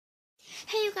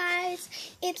Hey you guys,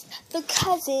 it's the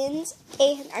cousins,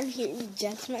 and I'm here to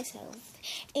judge myself,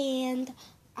 and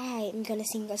I'm gonna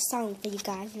sing a song for you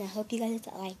guys, and I hope you guys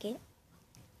like it.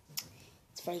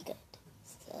 It's very good.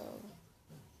 So,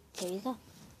 here you go.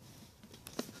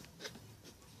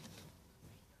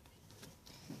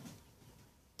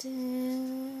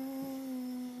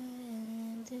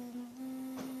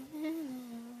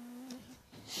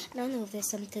 I don't know if there's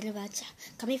something about ya.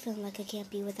 Got me feeling like I can't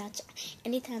be without ya.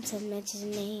 Anytime someone mentions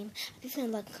your name, I be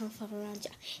feeling like I come from around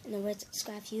ya. In the words that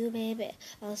describe you, baby,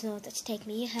 I always know that you take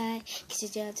me high. Cause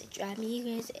your jobs that drive me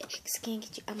crazy. Cause I can't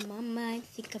get you out of my mind.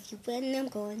 Think of you when I'm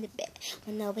going to bed.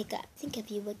 When I wake up, think of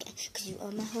you again. Cause you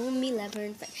are my homie, lover,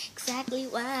 and friend. Exactly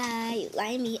why you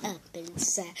light me up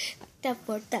inside. The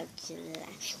 4th of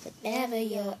July. Whenever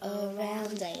you're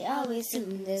around, I always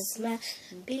seem to smile.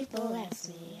 And people ask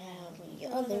me how.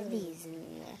 You're the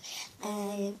reason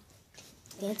I'm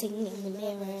dancing in the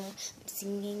mirror, I'm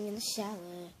singing in the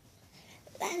shower.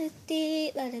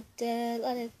 La-da-dee, la-da-da,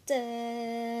 la-da-da.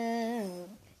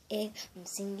 Yeah, I'm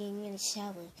singing in the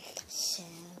shower.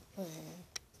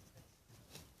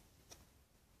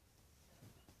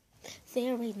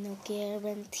 There ain't no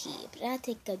guarantee, but I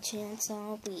take a chance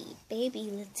on we.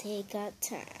 Baby, let's take our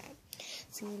time.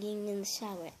 Singing in the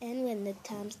shower, and when the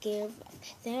times get rough,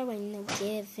 there ain't no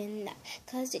giving up,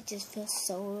 cause it just feels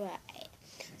so right.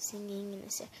 Singing in the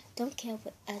shower, don't care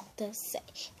what others say,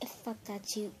 if I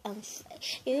got you, I'm free.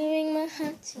 You bring my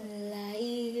heart to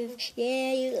life,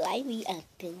 yeah, you light me up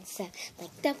inside,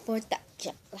 like the 4th of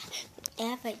July.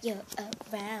 Whenever you're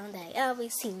around, I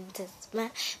always seem to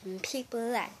smile, and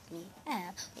people ask me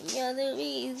out, and you're the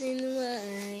reason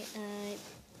why I'm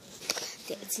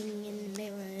dancing in the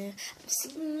mirror, I'm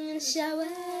singing in the shower,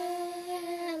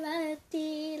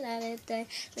 la-da-dee, la-da-da,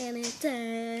 la-da-da,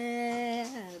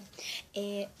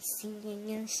 yeah, singing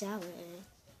in the shower,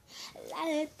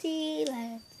 la-da-dee,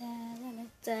 la-da-da,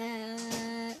 la-da-da,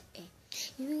 yeah.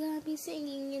 You got me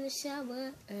singing in the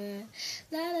shower,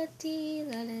 la-da-dee,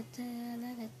 la-da-da,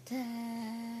 la-da-da,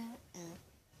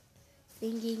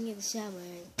 singing in the shower,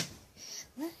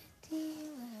 la-da-dee,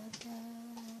 la-da-da,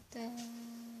 la-da-da.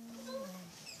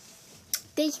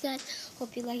 Thank you guys.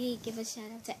 Hope you like it. Give a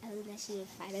shout out to Ellen that she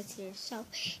invited to your show.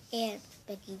 And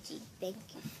Becky G, thank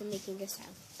you for making this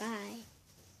out. Bye.